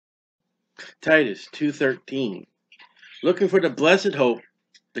Titus 2:13. Looking for the blessed hope,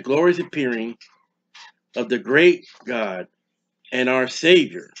 the glorious appearing of the great God and our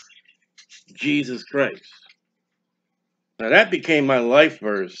Savior, Jesus Christ. Now that became my life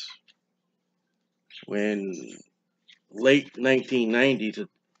verse when late 1990s a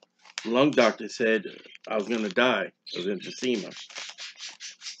lung doctor said I was going to die of emphysema.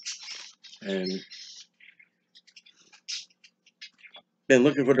 And been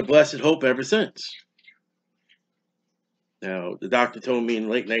looking for the blessed hope ever since. Now, the doctor told me in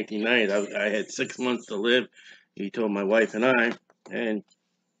late 1990s I had 6 months to live. He told my wife and I, and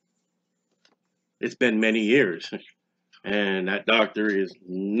it's been many years. And that doctor is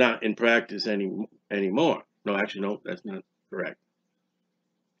not in practice anymore. No, actually, no, that's not correct.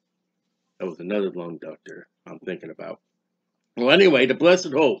 That was another lung doctor I'm thinking about. Well, anyway, the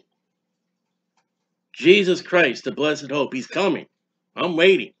blessed hope. Jesus Christ, the blessed hope. He's coming. I'm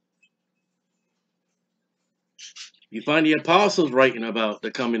waiting. You find the apostles writing about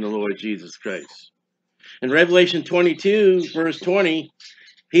the coming of the Lord Jesus Christ. In Revelation 22, verse 20,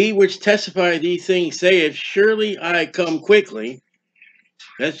 he which testifieth these things saith, surely I come quickly.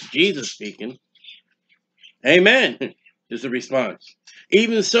 That's Jesus speaking. Amen, is the response.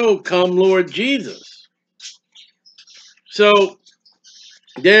 Even so, come Lord Jesus. So,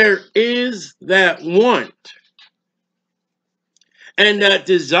 there is that want and that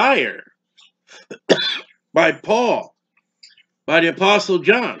desire by Paul, by the Apostle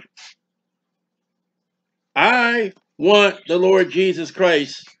John. I want the Lord Jesus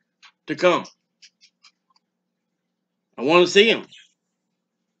Christ to come. I want to see him.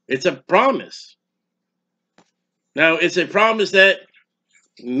 It's a promise. Now, it's a promise that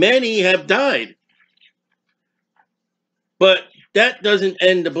many have died. But that doesn't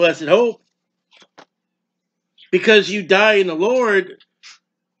end the blessed hope. Because you die in the Lord,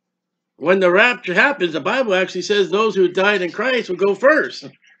 when the rapture happens, the Bible actually says those who died in Christ will go first.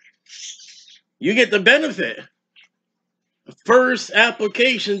 You get the benefit. First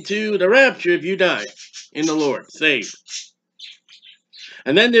application to the rapture if you die in the Lord, saved.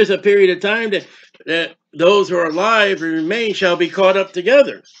 And then there's a period of time that those who are alive and remain shall be caught up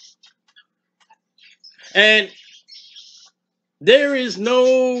together. And there is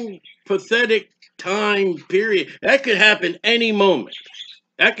no pathetic time period. That could happen any moment.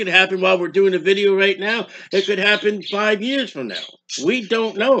 That could happen while we're doing a video right now. It could happen 5 years from now. We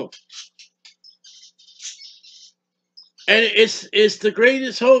don't know. And it's the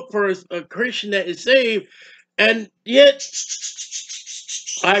greatest hope for a Christian that is saved. And yet,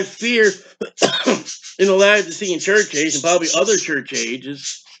 I fear in the Laodicean church age and probably other church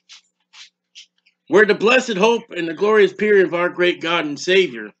ages, where the blessed hope and the glorious period of our great God and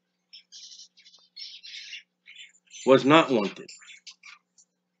Savior was not wanted.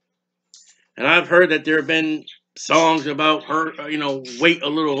 And I've heard that there have been songs about her, wait a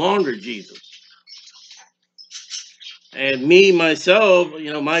little longer, Jesus. And me, myself,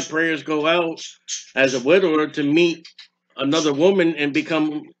 my prayers go out as a widower to meet another woman and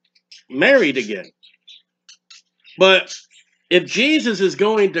become married again. But if Jesus is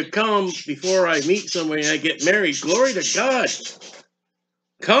going to come before I meet someone and I get married, glory to God.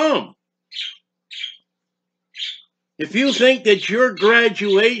 Come. If you think that your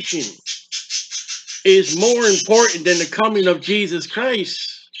graduation is more important than the coming of Jesus Christ,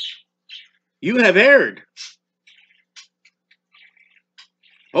 you have erred.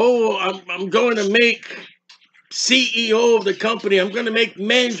 Oh, I'm going to make CEO of the company. I'm going to make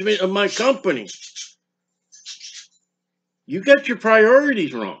management of my company. You got your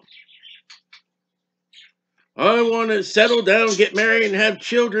priorities wrong. I want to settle down, get married, and have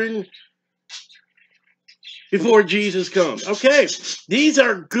children before Jesus comes. Okay, these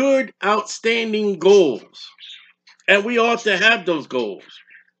are good, outstanding goals. And we ought to have those goals.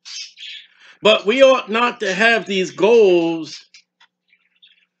 But we ought not to have these goals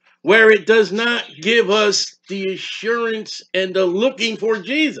where it does not give us the assurance and the looking for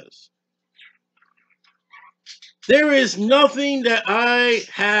Jesus. There is nothing that I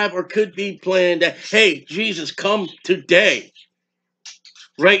have or could be planned that, hey, Jesus, come today,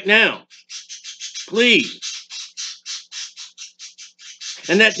 right now, please.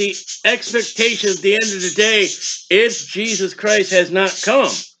 And that the expectation at the end of the day, if Jesus Christ has not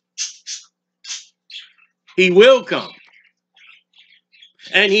come, he will come.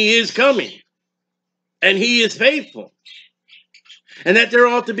 And he is coming. And he is faithful. And that there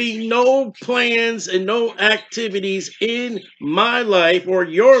ought to be no plans and no activities in my life or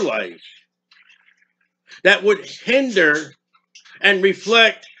your life that would hinder and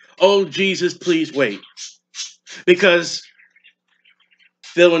reflect, oh, Jesus, please wait. Because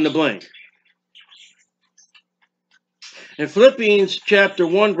fill in the blank. In Philippians chapter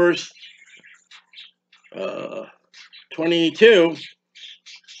 1, verse 22,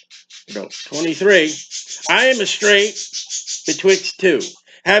 no, 23, I am estranged betwixt two,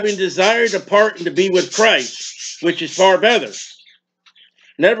 having desired to part and to be with Christ, which is far better.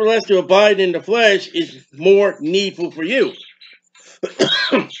 Nevertheless, to abide in the flesh is more needful for you.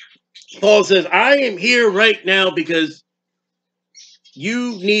 Paul says, I am here right now because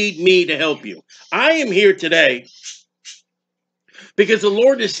you need me to help you. I am here today because the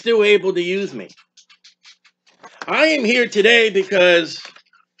Lord is still able to use me. I am here today because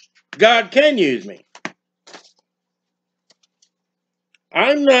God can use me.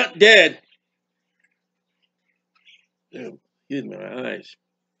 I'm not dead. Oh, excuse me, my eyes.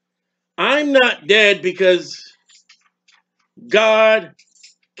 I'm not dead because God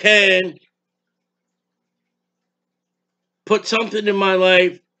can put something in my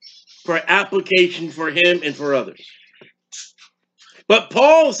life for application for him and for others. But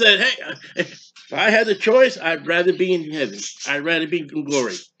Paul said, hey, if I had the choice, I'd rather be in heaven. I'd rather be in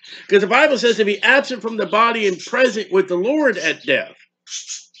glory. Because the Bible says to be absent from the body and present with the Lord at death.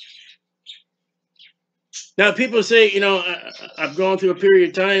 Now, people say, you know, I've gone through a period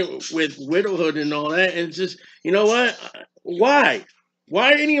of time with widowhood and all that, and it's just, you know what? Why?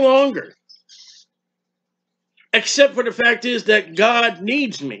 Why any longer? Except for the fact is that God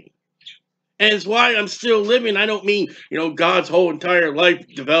needs me. And it's why I'm still living. I don't mean, you know, God's whole entire life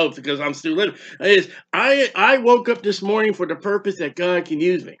developed because I'm still living. I woke up this morning for the purpose that God can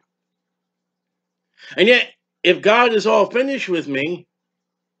use me. And yet, if God is all finished with me,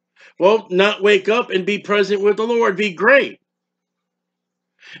 well, not wake up and be present with the Lord. Be great.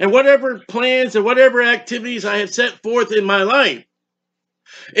 And whatever plans and whatever activities I have set forth in my life,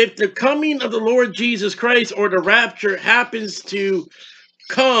 if the coming of the Lord Jesus Christ or the rapture happens to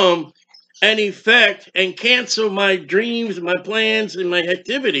come and effect and cancel my dreams, my plans, and my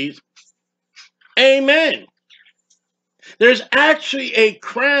activities, amen. There's actually a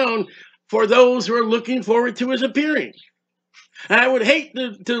crown for those who are looking forward to his appearing. And I would hate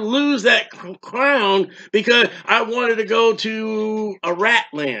to lose that crown because I wanted to go to a rat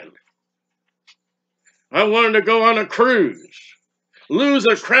land. I wanted to go on a cruise. Lose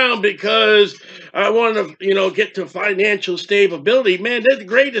a crown because I want to, you know, get to financial stability. Man, the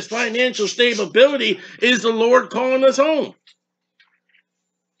greatest financial stability is the Lord calling us home.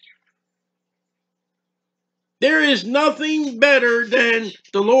 There is nothing better than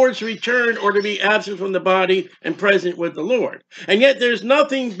the Lord's return or to be absent from the body and present with the Lord. And yet there's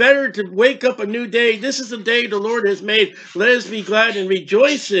nothing better to wake up a new day. This is the day the Lord has made. Let us be glad and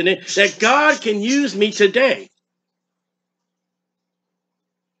rejoice in it that God can use me today.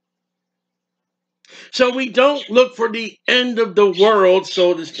 So we don't look for the end of the world,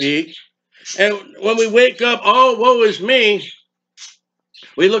 so to speak. And when we wake up, oh, woe is me.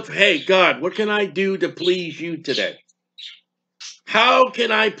 We look for, hey, God, what can I do to please you today? How can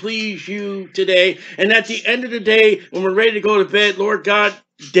I please you today? And at the end of the day, when we're ready to go to bed, Lord God,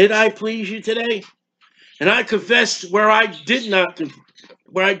 did I please you today? And I confess where I did not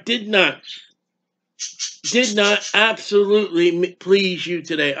absolutely please you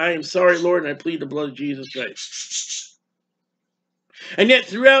today. I am sorry, Lord, and I plead the blood of Jesus Christ. And yet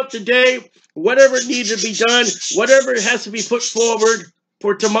throughout the day, whatever needs to be done, whatever has to be put forward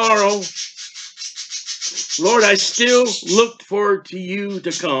for tomorrow, Lord, I still looked forward to you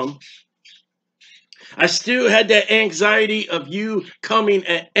to come. I still had that anxiety of you coming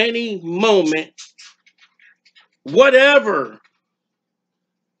at any moment. Whatever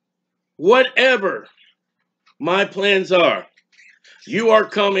my plans are, you are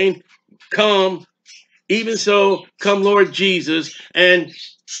coming. Come. Even so, come, Lord Jesus, and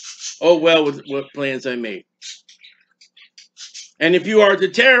oh well with what plans I made. And if you are to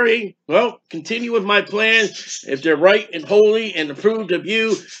tarry, well, continue with my plans. If they're right and holy and approved of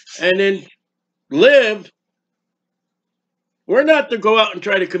you, and then live. We're not to go out and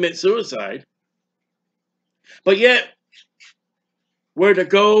try to commit suicide. But yet, we're to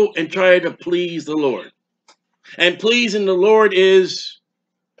go and try to please the Lord. And pleasing the Lord is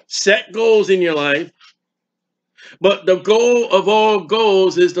set goals in your life. But the goal of all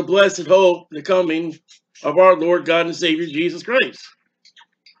goals is the blessed hope, the coming of our Lord God and Savior Jesus Christ.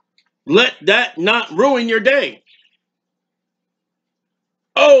 Let that not ruin your day.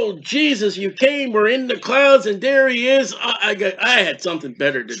 Oh, Jesus, you came, we're in the clouds, and there he is. I had something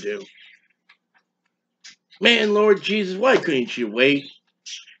better to do. Man, Lord Jesus, why couldn't you wait?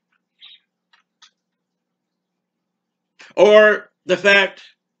 Or the fact,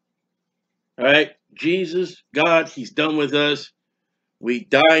 all right, Jesus, God, he's done with us. We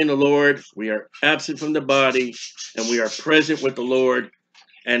die in the Lord. We are absent from the body, and we are present with the Lord.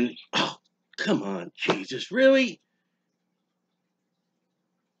 And, oh, come on, Jesus, really?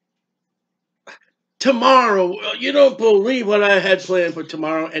 Tomorrow, you don't believe what I had planned for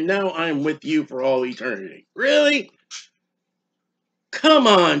tomorrow, and now I'm with you for all eternity. Really? Come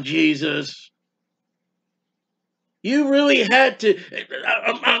on, Jesus. You really had to.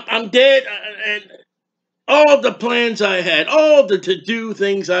 I'm dead, and all the plans I had, all the to-do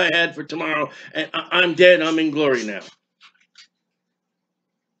things I had for tomorrow, and I'm dead. I'm in glory now.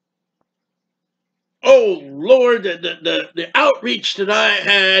 Oh, Lord, the outreach that I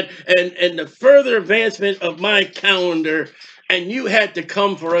had and the further advancement of my calendar, and you had to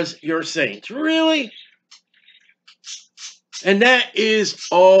come for us, your saints. Really? And that is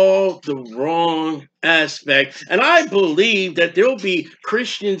all the wrong aspect. And I believe that there'll be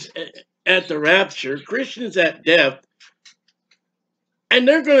Christians at the rapture, Christians at death, and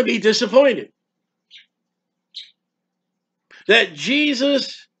they're going to be disappointed that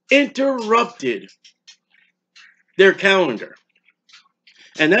Jesus interrupted their calendar.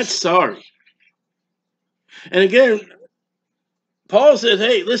 And that's sorry. And again, Paul says,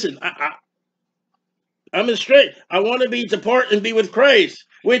 hey, listen, I'm straight. I want to be depart and be with Christ,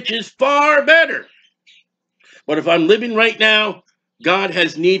 which is far better. But if I'm living right now, God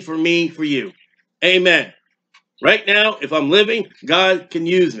has need for me, for you. Amen. Right now, if I'm living, God can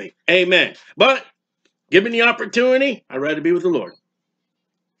use me. Amen. But given the opportunity, I'd rather be with the Lord.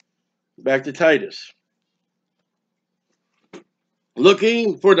 Back to Titus.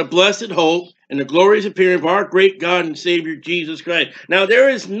 Looking for the blessed hope and the glorious appearing of our great God and Savior, Jesus Christ. Now, there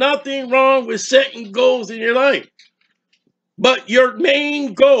is nothing wrong with setting goals in your life. But your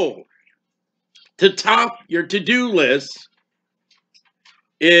main goal to top your to-do list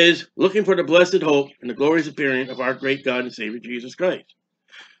is looking for the blessed hope and the glorious appearing of our great God and Savior, Jesus Christ.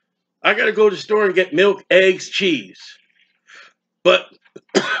 I got to go to the store and get milk, eggs, cheese. But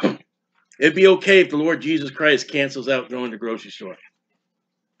it'd be okay if the Lord Jesus Christ cancels out going to the grocery store.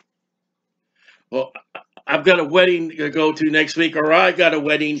 Well, I've got a wedding to go to next week, or I got a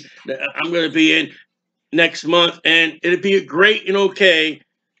wedding that I'm going to be in next month, and it'd be great and okay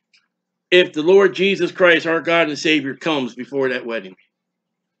if the Lord Jesus Christ, our God and Savior, comes before that wedding.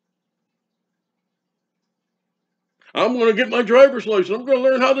 I'm going to get my driver's license. I'm going to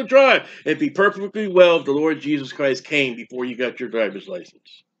learn how to drive. It'd be perfectly well if the Lord Jesus Christ came before you got your driver's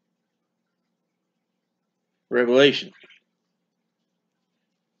license. Revelation.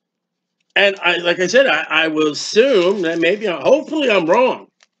 And like I said, I will assume that maybe, hopefully I'm wrong,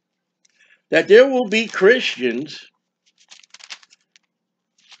 that there will be Christians,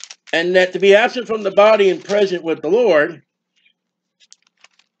 and that to be absent from the body and present with the Lord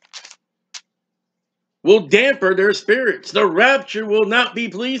will damper their spirits. The rapture will not be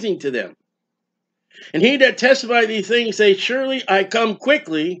pleasing to them. And he that testifies these things say, surely I come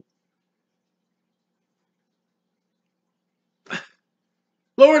quickly.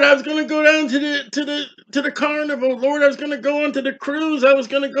 Lord, I was going to go down to the carnival. Lord, I was going to go on to the cruise. I was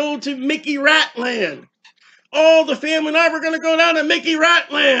going to go to Mickey Ratland. All the family and I were going to go down to Mickey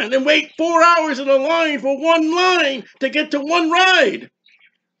Ratland and wait 4 hours in a line for one line to get to one ride.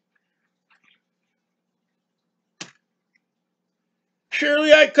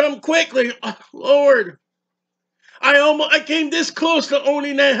 Surely I come quickly. Oh, Lord, I came this close to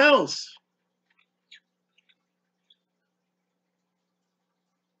owning that house.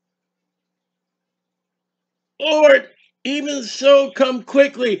 Lord, even so, come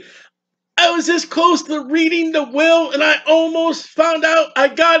quickly. I was this close to reading the will, and I almost found out I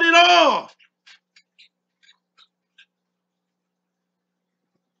got it all.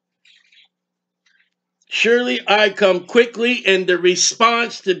 Surely I come quickly, and the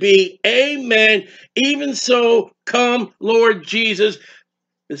response to be, amen, even so, come, Lord Jesus,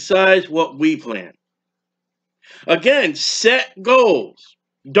 besides what we plan. Again, set goals.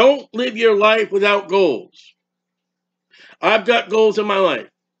 Don't live your life without goals. I've got goals in my life.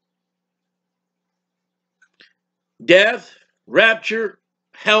 Death, rapture,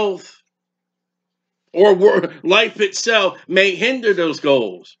 health, or life itself may hinder those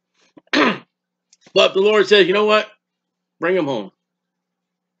goals. But the Lord says, you know what? Bring him home.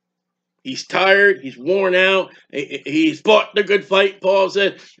 He's tired. He's worn out. He's fought the good fight, Paul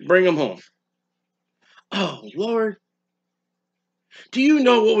said. Bring him home. Oh, Lord. Do you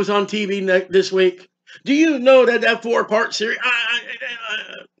know what was on TV this week? Do you know that 4-part series?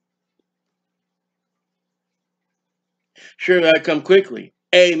 Sure, I come quickly.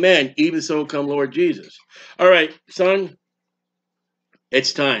 Amen. Even so come Lord Jesus. All right, son.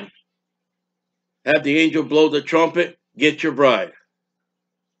 It's time. Have the angel blow the trumpet. Get your bride.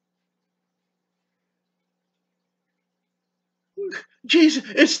 Jesus,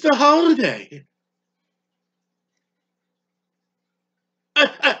 it's the holiday.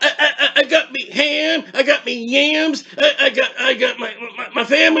 I got me ham. I got me yams. I got my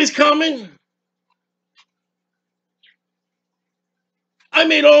family's coming. I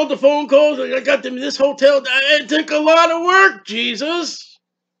made all the phone calls. I got them in this hotel. It took a lot of work, Jesus.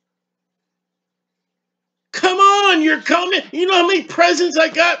 Come on, you're coming. You know how many presents I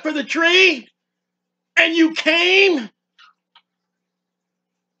got for the tree? And you came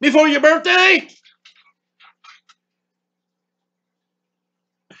before your birthday?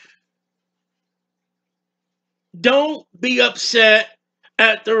 Don't be upset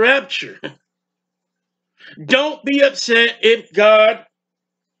at the rapture. Don't be upset if God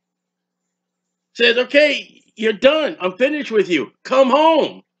says, okay, you're done. I'm finished with you. Come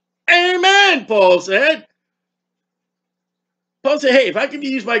home. Amen, Paul said. Paul said, hey, if I can be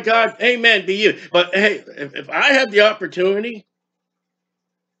used by God, amen, be you. But hey, if I have the opportunity,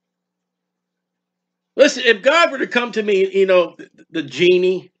 listen, if God were to come to me, you know, the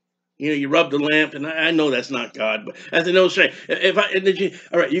genie, you know, you rub the lamp, and I know that's not God, but as an illustration, if I, and the genie,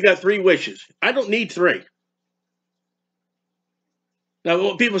 all right, you got 3 wishes. I don't need 3.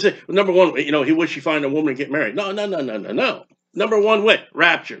 Now, people say, well, number 1, you know, he wished you find a woman and get married. No. Number 1 wish,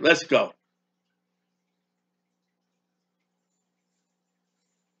 rapture. Let's go.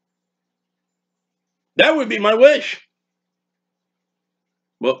 That would be my wish.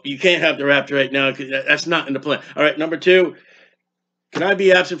 Well, you can't have the rapture right now because that's not in the plan. All right, number 2, can I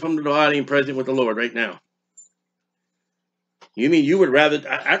be absent from the body and present with the Lord right now? You mean you would rather?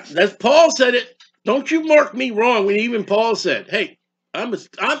 That's Paul said it. Don't you mark me wrong when even Paul said, "Hey,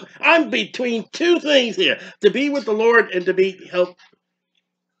 I'm between 2 things here: to be with the Lord and to be helped."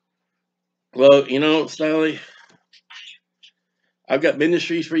 Well, you know, Stanley, I've got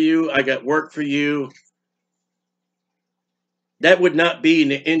ministries for you. I got work for you. That would not be in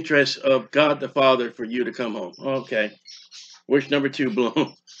the interest of God the Father for you to come home. Okay. Wish number 2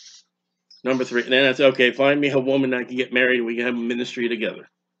 blown. Number 3. And then I said, okay, find me a woman I can get married and we can have a ministry together.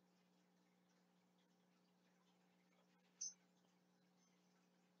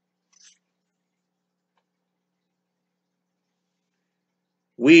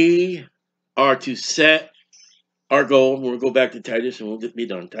 We are to set our goal. We'll go back to Titus and we'll be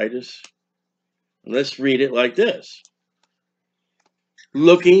done. Titus. Let's read it like this.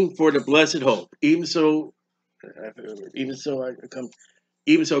 Looking for the blessed hope. Even so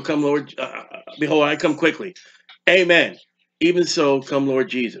come, Lord. Behold, I come quickly. Amen. Even so come, Lord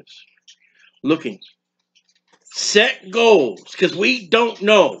Jesus. Looking. Set goals, because we don't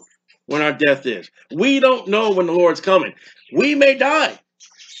know when our death is. We don't know when the Lord's coming. We may die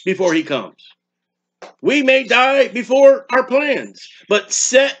before he comes. We may die before our plans. But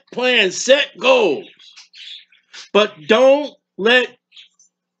set plans, set goals. But don't let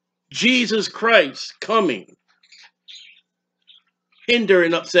Jesus Christ coming hinder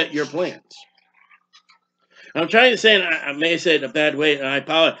and upset your plans. I'm trying to say, and I may have said it in a bad way, and I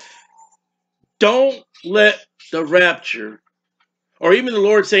apologize. Don't let the rapture, or even the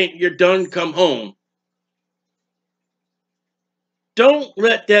Lord saying, you're done, come home. Don't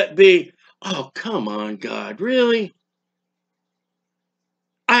let that be, oh, come on, God, really?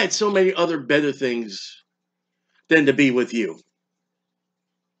 I had so many other better things than to be with you.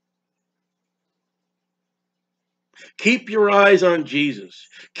 Keep your eyes on Jesus.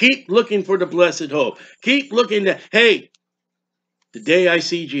 Keep looking for the blessed hope. Keep looking at, hey, the day I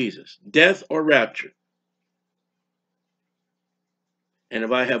see Jesus, death or rapture. And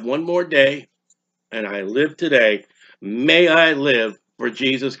if I have one more day and I live today, may I live for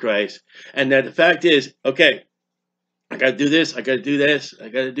Jesus Christ. And that the fact is, okay, I got to do this, I got to do this, I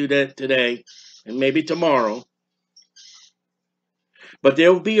got to do that today, and maybe tomorrow. But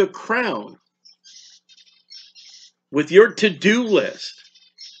there will be a crown with your to-do list.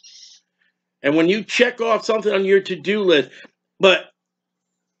 And when you check off something on your to-do list, but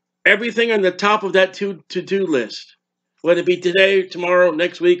everything on the top of that to-do list, whether it be today, tomorrow,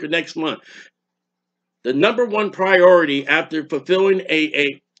 next week, or next month, the number 1 priority after fulfilling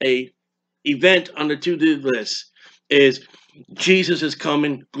a event on the to-do list is Jesus is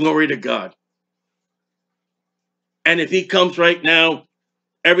coming, glory to God. And if he comes right now,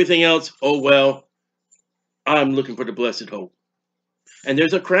 everything else, oh well, I'm looking for the blessed hope. And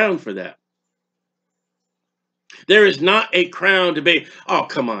there's a crown for that. There is not a crown to be, oh,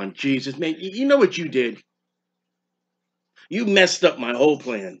 come on, Jesus, man, you know what you did? You messed up my whole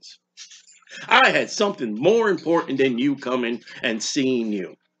plans. I had something more important than you coming and seeing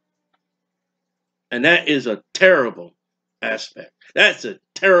you. And that is a terrible aspect. That's a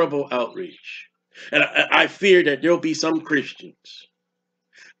terrible outreach. And I fear that there'll be some Christians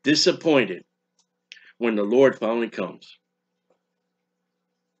disappointed when the Lord finally comes.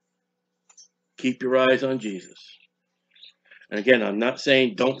 Keep your eyes on Jesus. And again, I'm not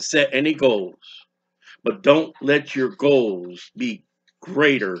saying don't set any goals, but don't let your goals be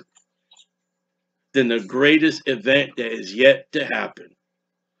greater than the greatest event that is yet to happen.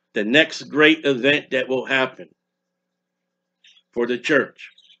 The next great event that will happen for the church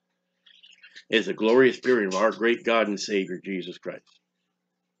is the glorious appearing of our great God and Savior, Jesus Christ.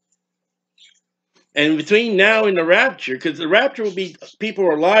 And between now and the rapture, because the rapture will be people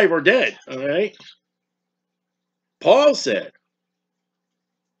are alive or dead, all right? Paul said,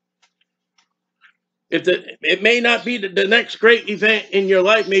 it may not be the next great event in your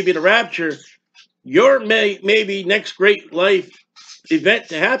life, maybe the rapture, your maybe next great life event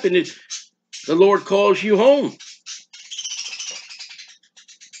to happen is the Lord calls you home.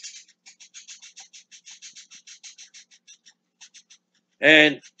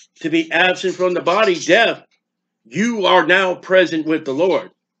 And to be absent from the body, death, you are now present with the Lord.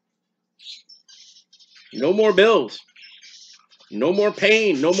 No more bills. No more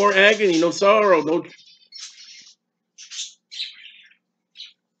pain. No more agony. No sorrow. No.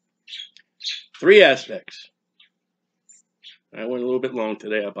 3 aspects. I went a little bit long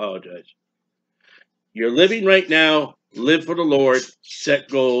today. I apologize. You're living right now. Live for the Lord. Set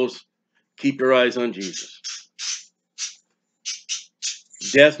goals. Keep your eyes on Jesus.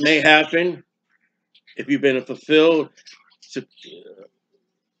 Death may happen if you've been a fulfilled,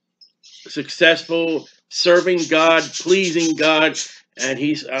 successful, serving God, pleasing God, and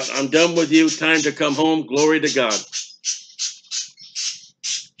I'm done with you, time to come home, glory to God.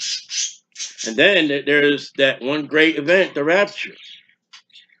 And then there's that one great event, the rapture.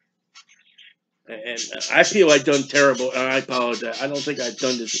 And I feel I've done terrible, and I apologize. I don't think I've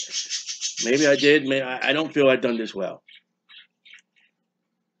done this. Maybe I did, maybe I don't feel I've done this well.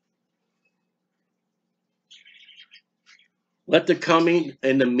 Let the coming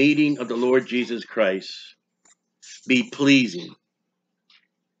and the meeting of the Lord Jesus Christ be pleasing.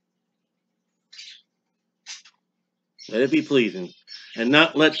 Let it be pleasing. And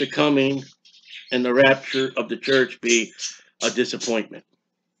not let the coming and the rapture of the church be a disappointment.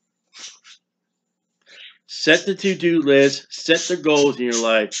 Set the to-do list, set the goals in your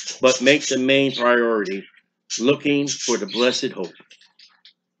life, but make the main priority looking for the blessed hope.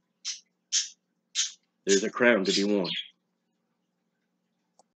 There's a crown to be won.